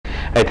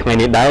ហើយថ្ងៃ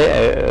នេះដែរ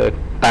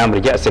តាមរ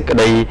យៈសេចក្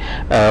តី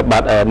បា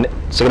ទ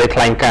សេចក្តីថ្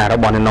លែងការណ៍រ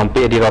បស់អ្នកនាំ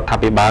ពាក្យរាជរដ្ឋា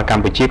ភិបាលក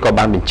ម្ពុជាក៏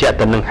បានបញ្ជាក់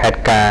ទៅនឹងហេតុ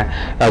ការណ៍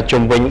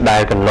ជុំវិញដែ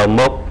លកន្លង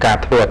មកការ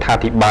ធ្វើអត្ថា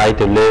ធិប្បាយ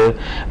ទៅលើ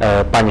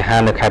បញ្ហា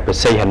នៅខេត្តព្រះ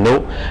សីហនុ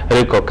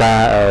ឬក៏ការ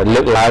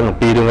លើកឡើងអំ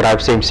ពីរឿងរ៉ាវ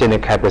ផ្សេងៗនៅ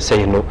ខេត្តព្រះសី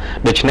ហនុ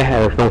ដូច្នេះ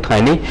ក្នុងថ្ងៃ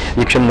នេះ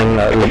ខ្ញុំនឹង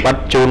លម្អិត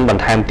ជូនប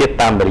ន្ថែមទៀត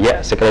តាមរយៈ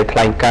សេចក្តីថ្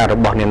លែងការណ៍រ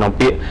បស់អ្នកនាំ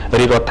ពាក្យ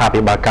រាជរដ្ឋា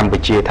ភិបាលកម្ពុ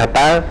ជាថា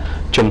តើ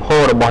ជំហ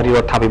ររបស់រាជរ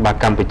ដ្ឋាភិបាល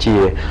កម្ពុជា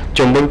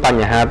ជុំវិញប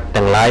ញ្ហា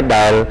ទាំងឡាយ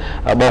ដែល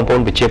បងប្អូ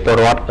នប្រជាពល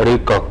រដ្ឋឬ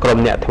ក៏ក្រុម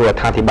អ្នកធ្វើអត្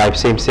ថាធិប្បាយ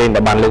ផ្សេងៗដែ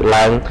លបានលើក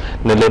ឡើង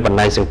នៅលើបណ្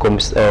ដាញសង្គម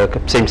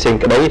ផ្សេងៗ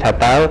ក្តីថា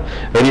តើ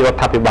រាជរដ្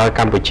ឋាភិបាល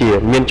កម្ពុជា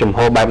មានជំហ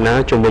របែបណា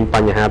ជុំវិញប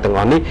ញ្ហាទាំង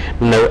អស់នេះ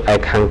នៅឯ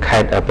ខាងខេ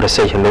ត្តព្រះ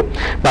សីហនុ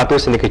បាទទ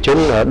ស្សនិកជន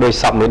ដោយ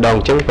សពមួយដង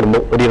អញ្ចឹងប្រមុ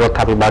ខរាជរដ្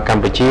ឋាភិបាលក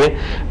ម្ពុជា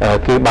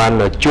គឺបាន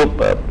ជួប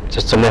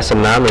សំណេះសំ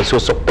ណាលនិងសួ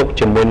រសុខទុក្ខ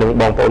ជាមួយនឹង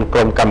បងប្អូនក្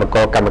រុមកម្មក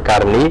រកម្មកា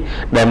រិនី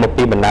ដែលមក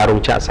ពីបណ្ដារោង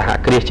ចក្រសហ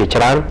គ្រាសជា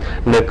ច្រើន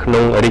នៅក្នុ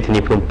ងរាជធា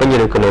នីភ្នំពេញ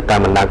ឬក៏នៅតាម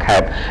បណ្ដាខេ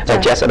ត្ត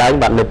ជាក់ស្ដែង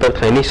បាទនៅព្រឹក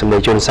ថ្ងៃនេះសម្លេ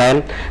ងជួនសែន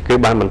គឺ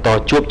បានបន្ត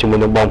ជួបជាមួយ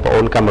នឹងបងប្អូ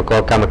នកម្មករ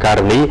កម្មកា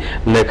រិនី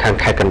នៅខាង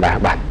ខេត្តកណ្ដាល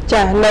បាទ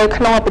ចានៅ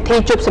ក្នុងពិធី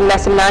ជួបសំណេះ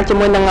សំណាលជា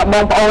មួយនឹងប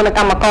ងប្អូនក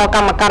ម្មករក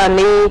ម្មការិ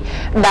នី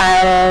ដែ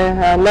ល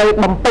នៅ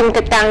បំពេញ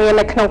កិច្ចការងារ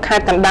នៅក្នុងខេ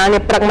ត្តកណ្ដាល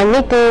នេះព្រឹកមិញ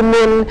នេះគឺ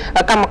មាន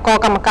កម្មករ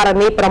កម្មការិ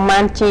នីប្រមា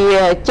ណជា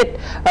ជិត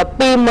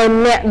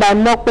 20,000 នាក់ដែល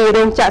មកពី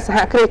រោងចក្រសហ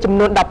គ្រាសចំ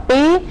នួន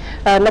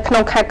 12 នៅក្នុ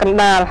ងខេត្តកណ្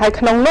ដាលហើយ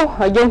ក្នុងនោះ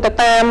យោងទៅ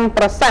តាម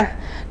ប្រសាសន៍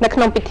នៅក្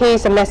នុងពិធី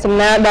សំណេះសំ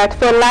ណាលដែល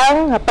ធ្វើឡើង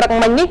ព្រឹក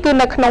មិញនេះគឺ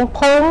នៅក្នុង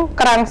ភូមិ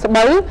ក្រាំងស្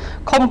បូវ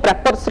ឃុំព្រះ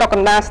ពុទ្ធស្រុកក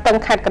ណ្ដាលស្ទឹង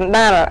ខេត្តកណ្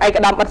ដាលឯកឧ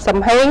ត្តមអ៊ិតសំ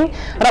ហេង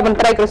រដ្ឋមន្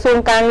ត្រីក្រសួង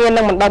ការងារ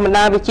និងបណ្ដុះបណ្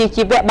ដាលវិជ្ជា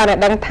ជីវៈបានឲ្យ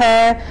ដឹងថា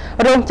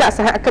រោងចក្រស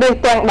ហគ្រាស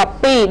ទាំង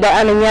 12 ដែល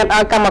អនុញ្ញាត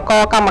ឲ្យកម្មក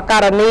រកម្មកា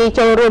រិនី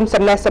ចូលរួម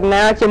សំណេះសំ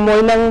ណាលជាមួយ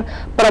នឹង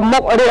ប្រមុ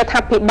ខរាជរដ្ឋា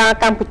ភិបាល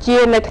កម្ពុជា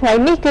នៅថ្ងៃ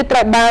នេះគឺត្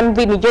រូវបាន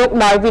វិនិយោគ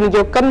ដោយវិនិ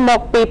យោគិនមក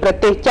ពីប្រ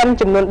ទេសចិន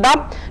ចំនួន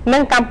 10 និ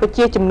ងកម្ពុ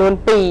ជាចំនួន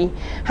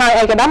 2 ហើយ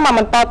ឯកឧត្តមបាន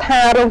បន្តថា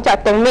រោងចក្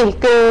រទាំងនេះ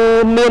គឺ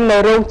មាននៅ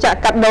រោងចក្រ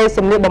កាត់ដេរស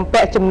ម្លៀកបំ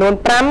ពាក់ចំនួន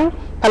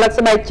 5 ផលិត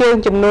ស្បែកជើង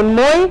ចំនួន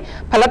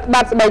 1 ផលិត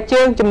បាតស្បែក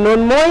ជើងចំនួន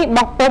 1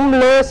 បោះពុម្ព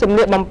លើសម្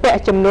លៀកបំពាក់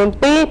ចំនួន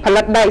 2 ផ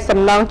លិតដែកសំ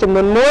ណង់ចំ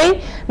នួន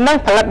 1 និង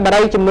ផលិតបា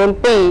រីចំនួន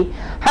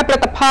 2 ហើយផលិ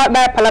តផល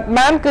ដែលផលិត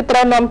បានគឺត្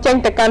រូវនាំចេញ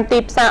ទៅកាន់ទី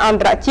ផ្សារអន្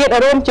តរជាតិ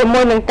រួមជា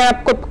មួយនឹងការ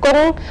ផ្គត់ផ្គ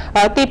ង់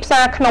ទីផ្សា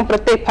រក្នុងប្រ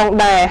ទេសផង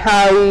ដែរ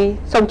ហើយ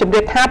សូមជម្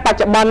រាបថាបច្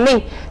ចុប្បន្ននេះ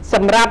ស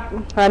ម្រាប់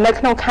នៅ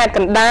ក្នុងខេត្តក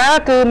ណ្ដាល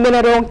គឺមាន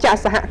រោងចក្រ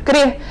សហគ្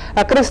រាស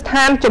គ្រឹះស្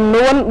ថានចំ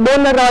នួន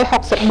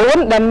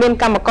 464 ដែលមាន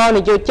កម្មករ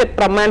និយោជិត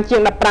ប្រមាណជា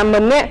ង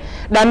 15,000 នាក់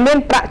ដែលមាន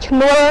ប្រាក់ឈ្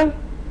នួល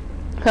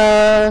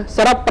ស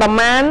រុបប្រ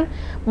មាណ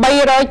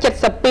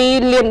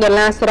 $372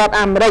 លានសហរដ្ឋ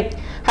អាមេរិក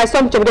ហើយសូ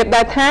មជម្រាប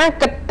ដែរថា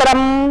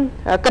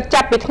គិត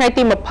ចាប់ពីថ្ងៃ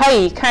ទី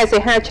 20 ខែសី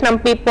ហាឆ្នាំ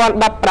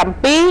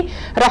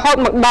 2017 រហូត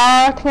មកដ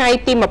ល់ថ្ងៃ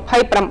ទី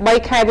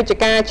 28 ខែវិច្ឆិ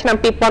កាឆ្នាំ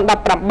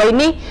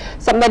 2018 នេះ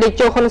សម្ដេចតេ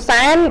ជោហ៊ុន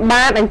សែន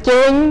បានអញ្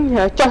ជើញ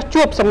ចុះ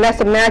ជួបសំណេះ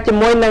សំណាលជា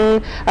មួយនឹង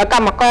ក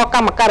ម្មករក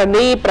ម្មការិ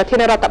នីប្រធា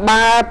នរដ្ឋ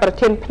បាលប្រ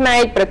ធានផ្នែ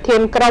កប្រធា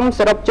នក្រុមស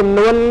រុបចំ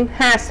នួន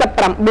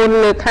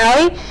 59 លើកហើយ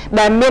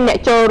ដែលមានអ្នក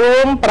ចូលរួ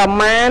មប្រ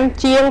មាណ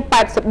ជាង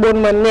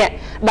 84,000 នាក់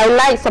ដោយ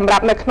ឡែកសម្រា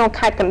ប់នៅក្នុង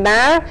ខេត្តកណ្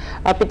ដាល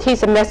ពិធី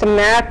សំណេះសំ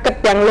ណាលគិត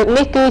ទាំងលើក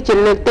នេះគឺជា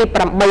លើកទី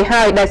 8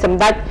 ហើយដែលសម្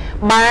ដេច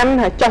បាន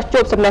ចោះជួ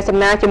បសំណេះសំ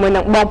ណាលជាមួយ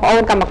នឹងបងប្អូ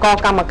នកម្មករ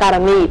កម្មកា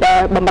រិនីដែ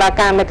លបម្រើ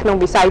ការនៅក្នុង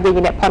វិស័យវិញ្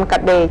ញាណភ័ណ្ឌកា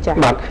ត់ដេរចា៎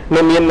បាទ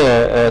នៅមាន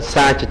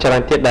សារជាច្រើ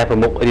នទៀតដែលប្រ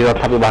មុខរាជរដ្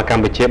ឋាភិបាលក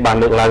ម្ពុជាបាន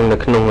លើកឡើងនៅ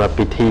ក្នុង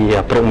ពិធី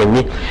ព្រឹកមិញ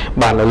នេះ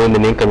បាទលោក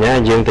នាងកញ្ញា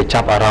យើងទៅចា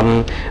ប់អារម្ម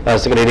ណ៍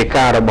សេចក្តីរាយ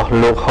ការណ៍របស់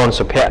លោកហ៊ុន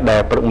សុភ័ក្រដែ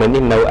លព្រឹកមិញ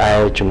នេះនៅឯ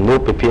ជំនួប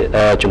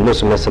សំ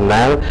ណេះសំ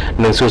ណាល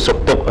និងសួរសុខ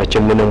ទុក្ខជា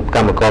មួយនឹងក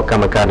ម្មករក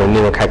ម្មការិនី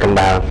នៅខេត្តកណ្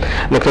ដាល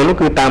នៅក្នុងនោះ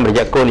គឺតាមរ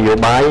យៈគោលនយោ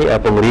បាយ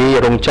ពង្រីក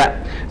រោងចក្រ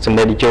សម្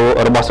ដេចតេជោ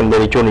របស់សម្ដេច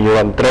តេជោនាយករ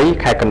ដ្ឋមន្ត្រី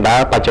ខេត្តកណ្ដាល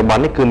បច្ចុប្បន្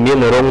ននេះគឺមាន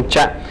រោងច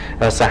ក្រ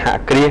សហ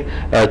គ្រាស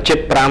ជិត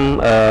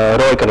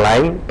 500 កន្លែ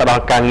ងផ្ដ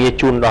ល់ការងារ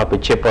ជូនដល់ប្រ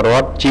ជាពលរ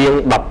ដ្ឋជាង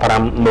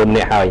 15,000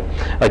 នាក់ហើយ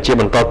ជា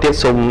បន្តទៀត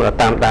សូម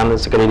តាមដាន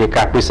សេចក្តីរាយ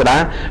ការណ៍ពិស្ដារ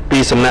ពី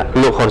សំណាក់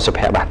លោកហ៊ុនសុ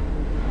ភ័ក្រ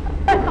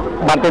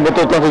បាទពីបន្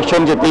ទូទស្សនិកជ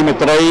នជាទីមេ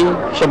ត្រី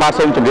ខ្ញុំបាទ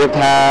សូមជម្រាប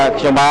ថា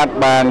ខ្ញុំបាទ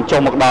បានចុះ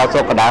មកដល់ស្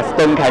រុកកណ្ដាលស្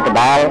ទឹងខេត្តកណ្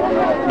ដាល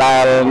ដែ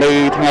លនៅ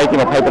ថ្ងៃទី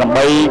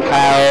 28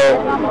 ខែ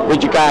វិ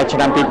ច្ឆិកាឆ្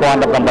នាំ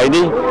 2018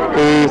 នេះ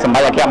គឺសម្ដេ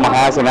ចអគ្គម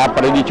ហាសេនាប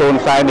តីតេជោហ៊ុន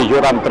សែននាយក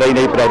រដ្ឋមន្ត្រី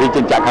នៃព្រះរា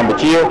ជាណាចក្រកម្ពុ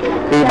ជា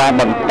គឺបាន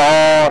បន្ត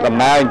ដំ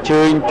ណើរអញ្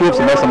ជើញជួប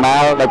សំណេះសំណា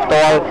លដោយផ្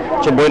ទាល់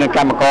ជាមួយនឹងក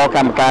ម្មករក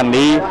ម្មការិ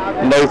នី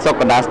នៅស្រុក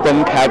កណ្ដាលស្ទឹង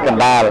ខេត្តក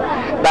ណ្ដាល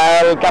ដែ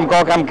លកម្មក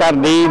រកម្មការិ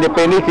នីនៅ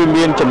ពេលនេះគឺ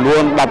មានចំនួ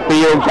ន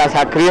 12 រោងចក្រស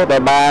ហគ្រាសដែ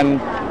លបាន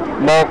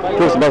មក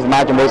ជួបសំណេះសំណា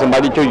លជាមួយសម្ដេ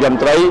ចតេជោនាយករដ្ឋម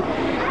ន្ត្រី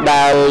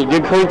ដែលយើ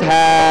ងឃើញ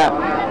ថា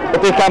ប្រ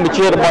ទេសកម្ពុ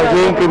ជារបស់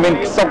យើងគឺមាន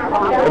សុខ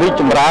រីក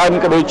ចម្រើន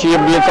ក៏ដូចជា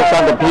មានសុខស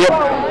ន្តិភាព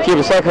ជា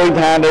ពិសេសឃើញ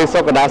ថានៅស្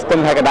រុកកណ្ដាលស្ទឹង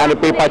ខេត្តកណ្ដាលនៅ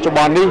ពេលបច្ចុប្ប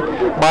ន្ននេះ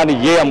បាននិ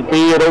យាយអំ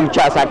ពីរោងច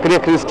ក្រសហគ្រាស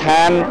គ្រឹះស្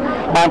ថាន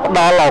បានផ្ដ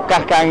ល់ឱកា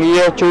សការងា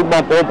រជូនប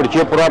ងប្អូនប្រ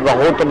ជាពលរដ្ឋរ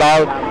ហូតដ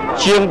ល់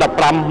ជាង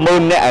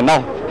 15,000 នាក់ឯណោះ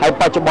ហើយ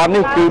បច្ចុប្បន្ន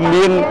នេះគឺ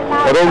មាន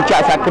រោងចក្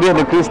រសហគ្រាស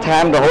នៅគ្រឹះស្ថា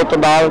នរហូត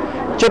ដល់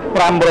ជិត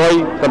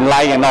 500 កន្លែ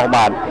ងឯណោះ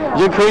បាទ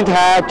យើងឃើញ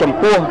ថាចំ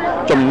ពោះ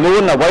ចំនួ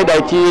នអ្វីដែ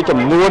លជាចំ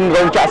នួន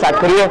រោងចក្រសហ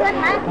គ្រាស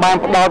បាន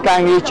ផ្ដល់ការ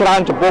ងារច្រើន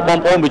ចំពោះបង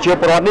ប្អូនប្រជា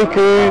ពលរដ្ឋនេះ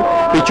គឺ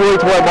ជួយ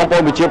ធ្វើឲ្យបងប្អូ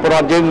នប្រជាពលរ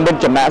ដ្ឋយើងមិន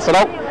ចំណាក់ស្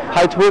រុក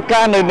ហើយធ្វើ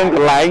ការនៅនឹងក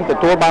ន្លែងទ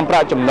ទួលបានប្រា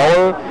ក់ចំណូល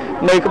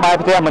នៅក្បែរ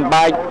ផ្ទះមិន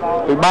បាច់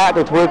ពិបាក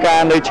ទៅធ្វើការ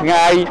នៅឆ្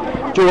ងាយ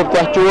ជួលផ្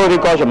ទះជួលឬ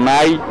ក៏ចំ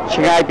ណាយ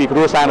ឆ្ងាយពីគ្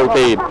រួសារនោះ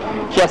ទេ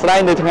ជាក់ស្ដែង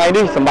នៅថ្ងៃ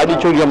នេះសម្ដេចនាយ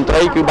ករដ្ឋមន្ត្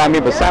រីគឺបានមា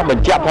នប្រសាសន៍ប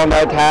ញ្ជាក់ផង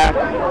ដែរថា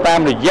តាម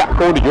រយៈ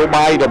គោលនយោ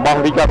បាយរបស់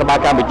រាជរដ្ឋបាល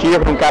កម្ពុជា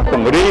ក្នុងការព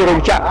ង្រីករោង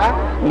ចក្រ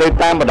នៅ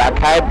តាមបណ្ដា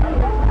ខេត្ត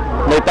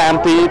នៅតាម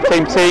ទី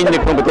ផ្សេងនៅ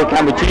ក្នុងប្រទេសក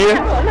ម្ពុជា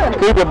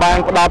គឺវាបាន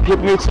ផ្ដល់ភាព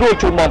ងាយស្រួល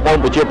ជូនបងប្អូន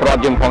ប្រជាពលរដ្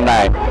ឋយើងផង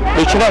ដែរ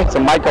ដូច្នេះស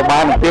ម្ដេចក៏បា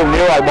នអំពាវ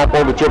នាវឲ្យបងប្អូ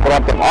នប្រជាពលរ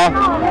ដ្ឋទាំងអស់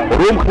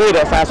រួមគ្នារ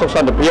ក្សាសុខស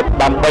ន្តិភាព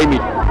ដើម្បី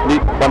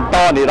បន្ត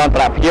និរន្ត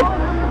រភាព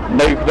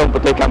នៅក្នុងប្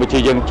រទេសកម្ពុជា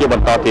យើងជាប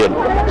ន្តទៀត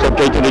សូម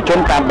ជ័យជំនុំជូន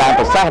តាមបាន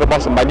ប្រសាសន៍រប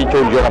ស់សម្ដេចនាយករ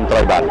ដ្ឋមន្ត្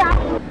រីបាទ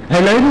ហើ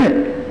យឥឡូវនេះ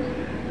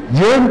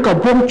យើងកំ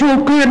ពុងជួប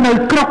គ្នានៅ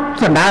ក្រប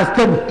សណ្ដាស្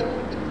ទឹង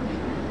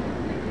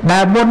ដែ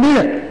លមុននេះ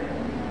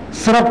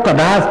ស្រុកកណ្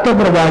ដាលស្ទឹង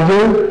របស់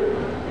យើង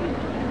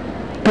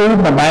គឺ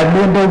មិនដែល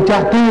មានរោងច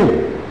ក្រទេ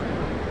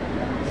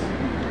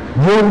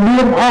យើងមា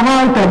នអស់ហើ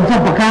យត្រឹមសិ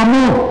ប្បកម្ម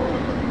នោះ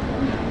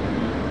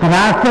កណ្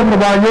ដាលស្ទឹងរ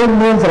បស់យើង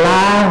មានសា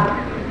លា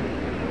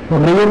ប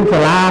ង្រៀនសា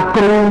លា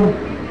គ្រូ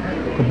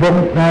កំពុង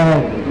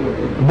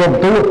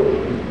ទូ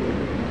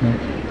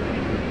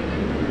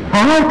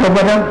ហើយក៏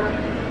មិនដឹង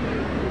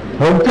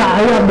រោងចក្រ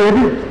អីអត់មាន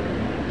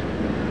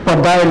ប៉ុ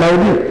ន្តែឥឡូវ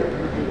នេះ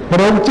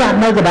រោងចក្រ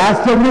នៅកណ្ដាល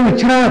ស្ទឹងនេះ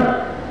ច្រើន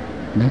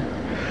ណា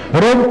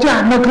រោងចក្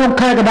រនៅក្នុង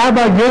ខេត្តកណ្ដាលរប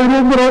ស់យើងរួ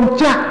មរោង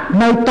ចក្រ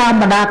នៅតាម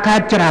បណ្ដាខេ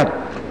ត្តច្រើន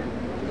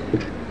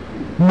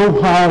នោះ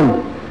ហើយ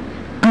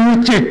គឺ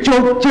ជាជោ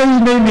គជ័យ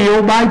នៃនយោ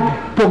បាយ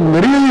ពង្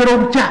រីករោ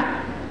ងចក្រ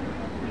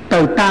ទៅ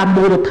តាម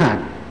មូលដ្ឋាន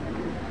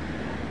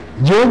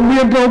យើងមា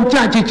នរោងច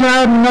ក្រជាច្រើ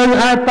ននៅ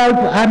ឯ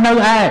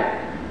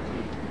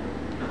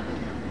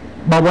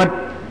បាវិត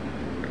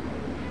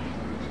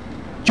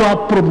ជាប់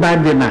ព្រំដែន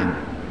វៀតណាម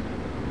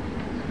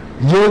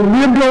យើង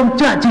មានរោង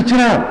ចក្រជាច្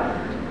រើន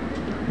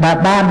ដែល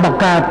បានបង្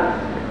កើត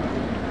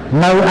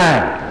នៅឯ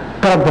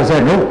ក្រុងប្រសិ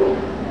ទ្ធនោះ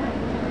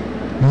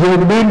យើង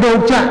មានរោង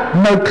ចក្រ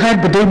នៅខេត្ត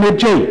បន្ទាយមាន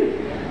ជ័យ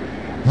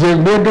យើង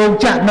មានរោង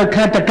ចក្រនៅ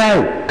ខេត្តតាកែវ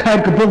ខេត្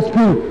តកំពង់ស្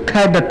ពឺ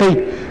ខេត្តតាទី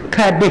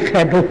ខេត្តនេះ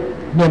ខេត្តនោះ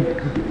មាន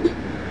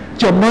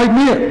ចំណុច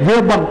នេះវា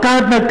បង្កើ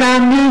តនៅការ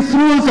ងារស្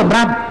រួលសម្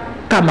រាប់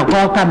កម្ម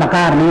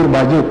ការនីរប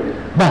ស់យើង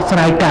ដោះស្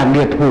រាយការ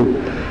ងារធ្វើ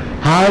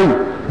ហើយ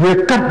វា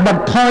កាត់ប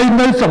ន្ថយ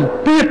នៅសម្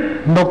ពាធ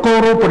នគរ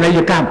រូបនីយ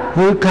កម្ម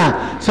គឺថា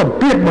សម្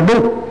ពាធមនុ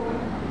ស្ស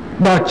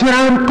ដ៏ច្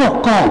រើនកក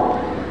ក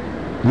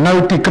នៅ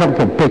ទីក្រុង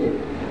ភ្នំពេញ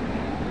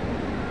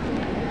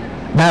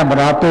ដែលមក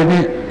ដល់ពេល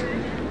នេះ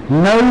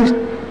នៅ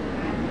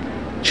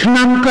ឆ្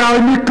នាំក្រោយ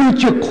នេះគឺ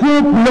ជាខួ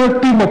បលើក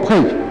ទី20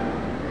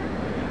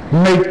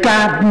នៃ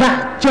ការដា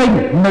ក់ចេញ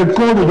នៅ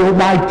គោលនយោ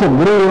បាយព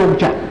ង្រីករោង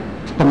ចក្រ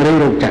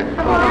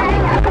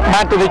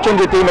បាទទូតជន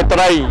ជាទីមេត្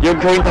រីយើង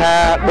ឃើញថា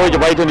ដោយ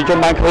អ្វីទូតជន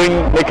បានឃើញ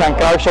នៅខាង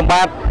ក្រៅខ្ញុំ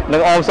បាទនឹ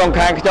ងអមសង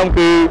ខាងខ្ញុំ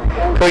គឺ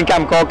ឃើញក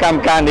ម្ម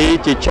ការនេះ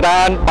ជាច្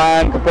រើនបា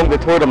នកំពុងតែ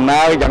ធ្វើដំ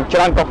ណើរយ៉ាងច្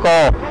រើនកក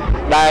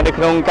ដែលនៅ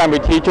ក្នុងកម្មវិ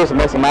ធីជួបស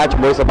មាសមាជា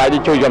មួយសប្បាយទី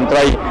ជួយយមត្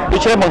រីដូ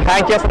ច្នេះបង្ហាញ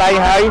ជាក់ស្ដែង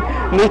ហើយ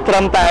នេះត្រឹ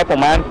មតែប្រ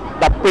មាណ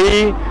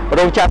12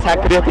រោងចក្រសហ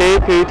គ្រាសទេ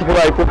គឺធ្វើ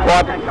ឲ្យពួកគា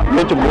ត់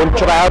មានចំនួន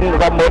ច្រើន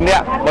រាប់ម៉ឺននា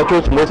ក់មកជួយ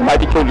ជាមួយសប្បាយ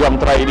ទីជួយយម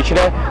ត្រីដូច្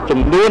នេះចំ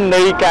នួន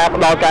នៃការ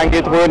ផ្ដល់ការងា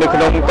រធ្វើនៅក្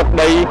នុងទឹក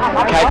ដី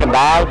ខេត្តកណ្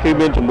ដាលគឺ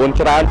មានចំនួន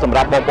ច្រើនសម្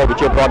រាប់បងប្អូនប្រ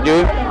ជាពលរដ្ឋយើ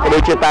ងក៏ដូ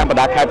ចជាតាមបណ្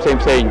ដាខេត្ត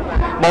ផ្សេង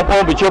បងប្អូ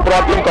នប្រជាពលរ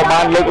ដ្ឋយើងក៏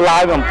បានលើកឡើ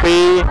ងអំពី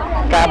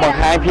ការបង្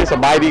ហាញភាពស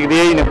ប្បាយរីក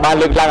រាយនិងបាន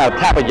លើកឡើងអត្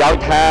ថប្រយោជ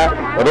ន៍ថា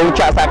រោង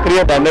ចក្រសហគ្រា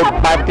សដែលនៅ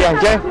បែបផ្ទះអ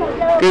ញ្ចឹង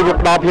គឺវា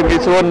ផ្ដល់ភាពងា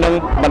យស្រួលនិង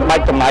មិនបា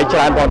ច់ចំណាយច្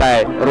រើនផងដែរ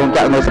រោងច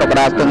ក្រនៅស្រុកកណ្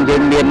ដាលស្ទឹងយើ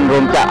ងមានរោ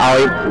ងចក្រឲ្យ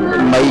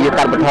មី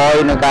កាត់បន្ថយ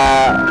នឹងការ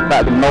ដា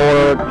ក់ចំណូល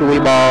ជួយ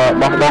ប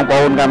ងប្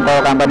អូនកម្មករ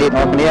កម្មនី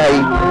ទាំងគ្នាហើយ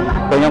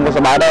ខ្ញុំក៏ស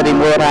ប្បាយដែរទី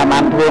មួយថាបា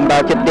នធ្វើដ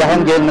ល់ចិត្តផ្ទះហ្នឹ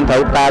ងយើងមិនត្រូ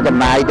វការចំ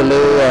ណាយទៅ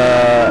លើ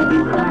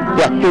ផ្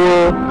ទះជួល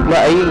លើ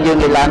អីយើង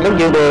និយាយឡើងទៅ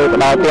យើងទៅ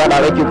ដល់ផ្ទះដ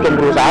ល់ឲ្យជួបជុំ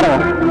គ្រួសារហ្នឹង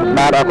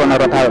បាទអរគុណ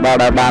រដ្ឋាភិបាល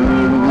ដែលបាន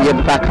មាន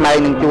ប្រកាសផ្នែក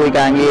នឹងជួយ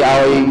ការងារ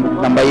ឲ្យ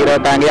ដើម្បីរក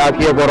ការងារឲ្យប្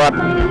រជាពលរដ្ឋ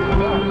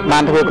បា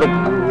នធ្វើគ្រប់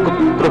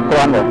គ្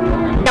រាន់បង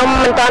ខ្ញុំ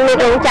មិនទាន់មាន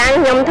រោងចក្រ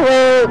ខ្ញុំធ្វើ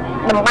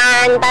តម្បា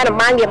ញតែតម្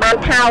បាញវាបាន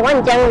ថោកអ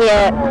ញ្ចឹងវា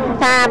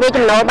ថាវា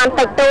ចំណូលបាន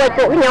តិចតួច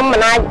ពួកខ្ញុំមិ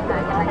នអាច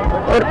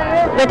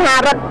វាថា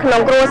រត់ក្នុ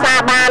ងគ្រួសារ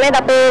បានទេដ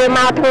ល់ពេលម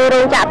កធ្វើរោ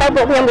ងចក្រទៅ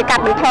ពួកខ្ញុំវាកា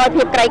ត់បន្ថយ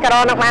ភាពក្រីក្រ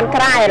នៅបាន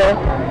ក្រៃ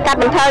កាត់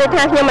បន្ថយ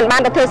ថាខ្ញុំមិនបា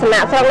នទៅធ្វើសំណា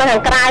ក់ស្រុកនៅខា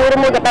ងក្រៅឬ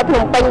មួយក៏ទៅភ្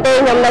នំពេញទេ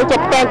ខ្ញុំនៅចិ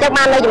ត្តផ្ទះអញ្ចឹង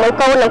បាននៅជាមួយ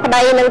កូននិងប្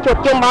តីនិងជួប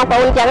ជុំបងប្អូ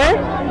នអញ្ចឹងណា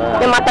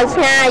ខ្ញុំមកទៅ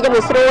ឆ្ងាយខ្ញុំ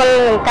វាស្រួល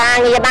នឹងការ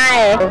ងារដែរ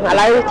ឥ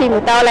ឡូវជិះ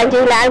ម៉ូតូឡើង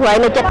ជិះឡានព្រោះ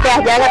នៅចិត្តផ្ទះអ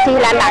ញ្ចឹងជិះ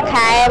ឡានដាក់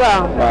ខែបង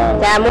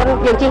ចាមុន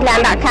យើងជិះឡាន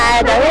ដាក់ខែ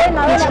អញ្ចឹង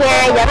ជិះឆ្ងា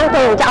យអញ្ចឹង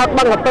ទៅចោត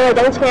បឹងកំពើអញ្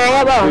ចឹងឆ្ងាយ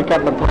ហ៎បងកា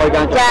ត់បន្ថយ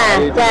ការ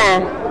ចា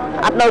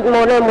អត់ដូច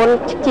មុន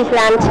ជិះ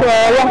ឡានឆ្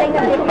ងាយ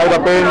ហើយដ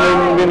ល់ពេល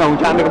មានរោង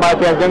ចក្រនៅក្បែរ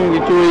ផ្ទះអញ្ចឹងវា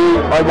ជួយ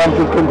ឲ្យបង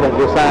ជួបជុំក្នុងគ្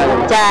រួសារ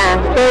ចា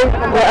ពេល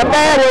អត់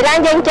ទៅនិយាយឡើង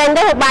យើងចេញ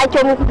ទៅបាយ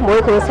ជុំជាមួយ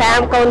គ្រួសារ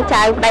កូន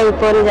ចៅប្តីប្រ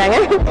ពន្ធអញ្ចឹង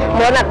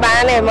មុនអត់បាន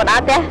ទេមកដ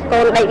ល់ផ្ទះកូ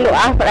នដេកលក់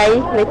អស់ប្តី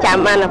នៅចាំ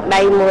បានប្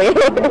តីមួយ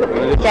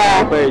ចា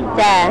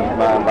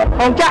បាទ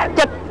រោងចក្រ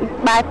ចិត្ត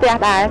បែរផ្ទះ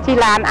ដែរជិះ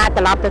ឡានអាច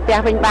ត្រឡប់ទៅផ្ទះ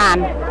វិញបាន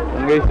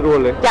ងាយស្រួល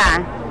ទេចា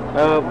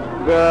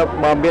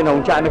បើមានរោង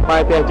ចក្រនៅក្បែ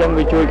រផ្ទះអញ្ចឹង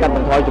វាជួយកាត់ប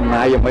ន្ថយចំ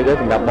ណាយយ៉ាងម៉េចទៅ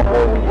សម្រាប់បងប្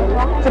អូន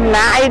ចំ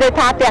ណាយដូច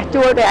ថាផ្ទះ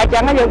ជួលទៅអញ្ចឹ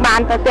ងយើងបាន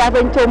ទៅផ្ទះ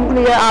វិញជុំគ្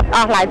នាអត់អ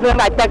ស់ឡាយរឿង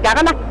ឡាយទឹកអញ្ចឹង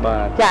ណា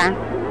ចា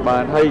បា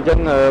ទហើយអញ្ចឹង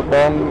ប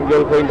ងយ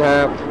ល់ឃើញថា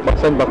បើ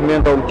សិនបើគ្មាន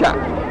រោងចក្រ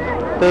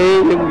ទេ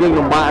យើង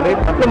លំបាកទេ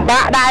លំបា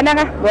កដែរហ្នឹង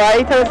ណាព្រោះ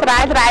អីធ្វើស្រែ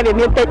វា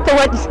មានតិច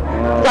តួច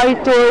ជួយ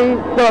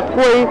គាត់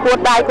គួត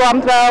ដៃគ្រប់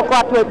គ្រងគា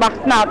ត់ជួយបោះ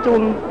ឆ្នោតជូ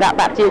នដាក់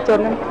ប្រជាជន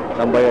ហ្នឹង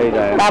ដើម្បីអី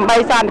ដែរដើម្បី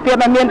សន្តិភាព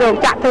ឲ្យមានរោង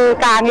ចក្រធ្វើ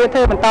ការងារធ្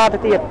វើបន្តទៅ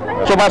ទៀត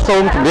ខ្ញុំបាទសូ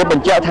មជម្រាបប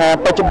ញ្ជាក់ថា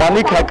បច្ចុប្បន្ន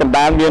នេះខេត្តកណ្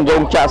ដាលមានរោ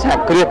ងចក្រសហ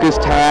គ្រាសគ្រឹះ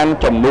ស្ថាន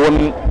ចំនួន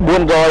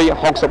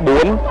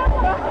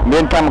464មា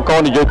នកម្មករ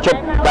និយោជិត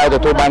ដែលទ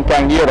ទួលបានកា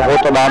រងាររហូ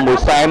តដល់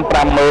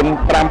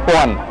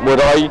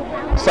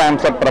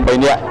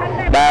 155,138 នាក់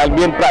ដែល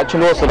មានប្រាក់ឈ្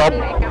នួលសរុប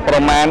ប្រ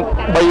មាណ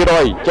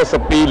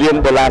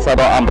$372 លានសហ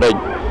រដ្ឋអាមេរិក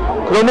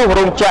ក្នុងនោះ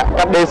រោងចក្រ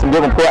កាត់ដេរសម្លៀ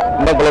កបំពាក់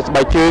និងផលិតស្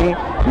បែកជើង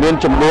មាន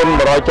ចំនួន170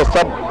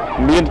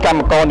មានកម្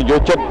មករនិយោ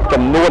ជិត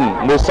ចំនួន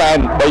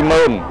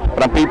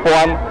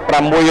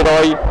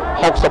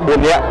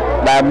 177,664 នាក់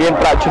ដែលមាន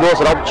ប្រាក់ឈ្នួល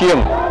សរុបជាង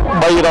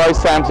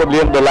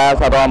$330 លាន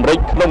សហរដ្ឋអាមេរិក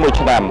ក្នុងមួយ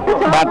ឆ្នាំ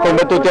បាទប្រិយ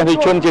មិត្តទូទាំងទី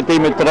ជនជាទី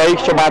មេត្រី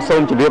ខ្ញុំបាទសូ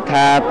មជម្រាប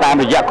ថាតាម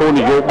រយៈគោលន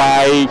យោបា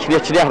យឈ្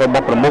នះរប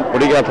ស់ប្រមុខ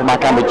រាជរដ្ឋាភិបាល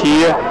កម្ពុជា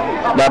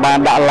ដែលបាន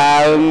ដាក់ឡើ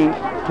ង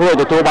ធ្វើឲ្យ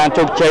ទទួលបាន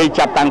ជោគជ័យ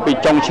ចាប់តាំងពី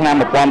ចុងឆ្នាំ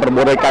1998រ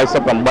ហូត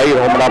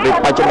ដល់ពេល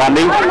បច្ចុប្បន្ន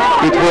នេះ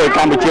គឺធ្វើឲ្យក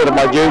ម្ពុជារប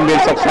ស់យើងមាន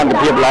សុខសន្តិ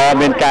ភាពល្អ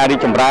មានការរីក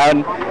ចម្រើន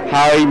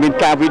ហើយមាន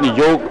ការវិនិ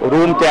យោគ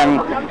រួមទាំង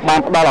បាន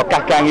ផ្ដល់ឱកា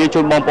សការងារ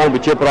ជូនបងប្អូនប្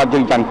រជាពលរដ្ឋយើ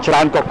ងយ៉ាងច្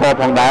រើនកក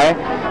ផងដែរ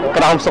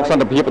ក្រោមសុខស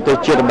ន្តិភាពប្រទេស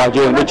ជាតិរបស់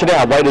យើងដូច្នេះ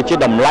អ្វីដែលជា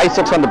តម្លៃ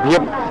សុខសន្តិភាព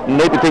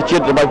នៃប្រទេសជា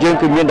តិរបស់យើង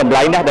គឺមានតម្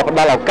លៃណាស់ដែលផ្ដ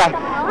ល់ឱកាស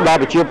ដល់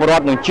ប្រជាពលរ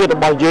ដ្ឋនិងជាតិរ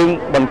បស់យើង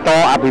បន្ត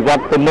អភិវឌ្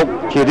ឍទៅមុខ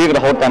ជារៀងរ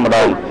ហូតតែម្ដ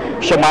ង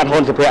ខ្ញុំបាទហ៊ុ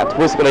នសុភ័ក្រធ្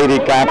វើសេចក្តីរា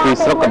យការណ៍ពី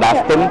ស្រុកកណ្ដាល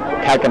ស្ទឹង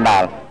ខេត្តកណ្ដា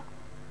ល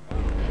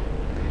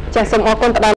ចាសសូមអរគុណ